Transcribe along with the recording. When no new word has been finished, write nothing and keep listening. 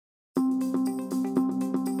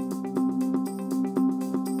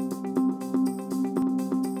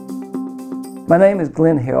My name is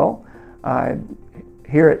Glenn Hill.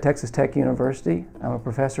 Here at Texas Tech University, I'm a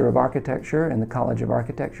professor of architecture in the College of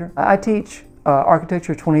Architecture. I teach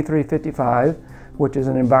Architecture 2355, which is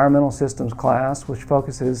an environmental systems class which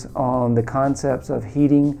focuses on the concepts of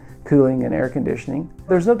heating, cooling, and air conditioning.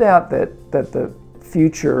 There's no doubt that the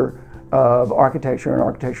future of architecture and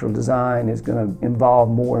architectural design is going to involve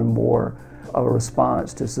more and more of a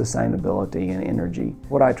response to sustainability and energy.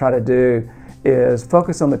 What I try to do is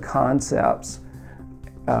focus on the concepts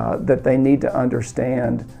that they need to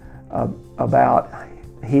understand about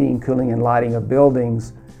heating, cooling, and lighting of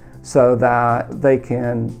buildings so that they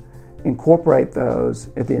can incorporate those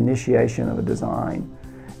at the initiation of a design.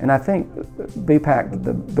 And I think BPAC,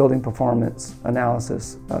 the Building Performance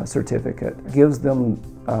Analysis Certificate, gives them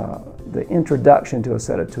the introduction to a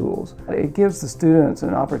set of tools. It gives the students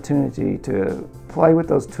an opportunity to play with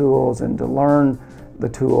those tools and to learn the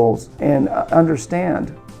tools and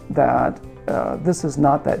understand that this is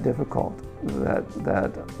not that difficult,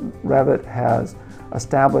 that Revit has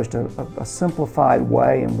established a simplified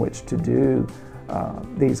way in which to do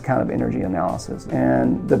these kind of energy analysis.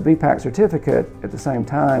 And the BPAC certificate at the same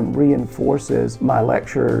time reinforces my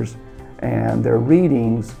lectures and their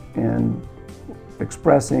readings in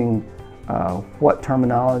expressing what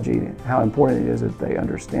terminology, how important it is that they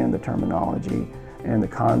understand the terminology and the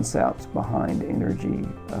concepts behind energy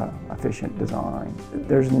efficient design.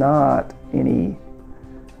 There's not any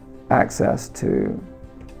access to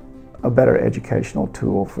a better educational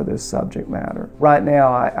tool for this subject matter. Right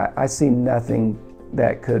now, I see nothing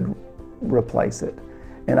that could replace it.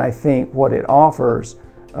 And I think what it offers,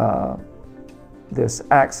 this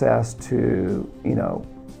access to,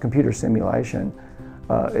 computer simulation,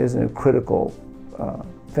 is a critical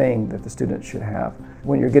thing that the students should have.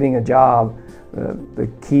 When you're getting a job, the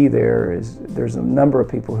key there is there's a number of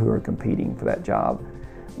people who are competing for that job.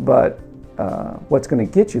 But what's going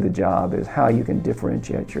to get you the job is how you can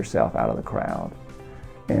differentiate yourself out of the crowd.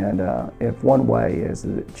 And if one way is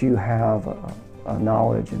that you have a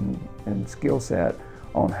knowledge and skill set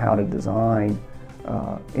on how to design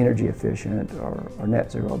energy efficient or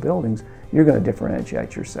net zero buildings, you're going to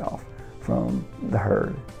differentiate yourself from the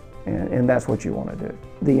herd. And that's what you want to do.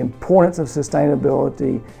 The importance of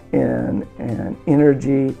sustainability and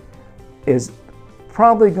energy is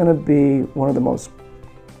probably going to be one of the most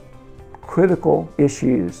critical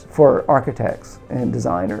issues for architects and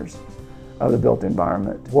designers of the built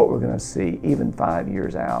environment. What we're going to see even 5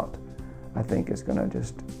 years out, I think, is going to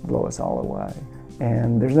just blow us all away.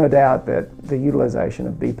 And there's no doubt that the utilization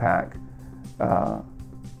of BPAC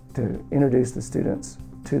to introduce the students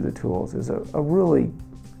to the tools is a really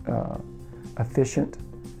efficient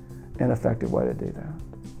and effective way to do that.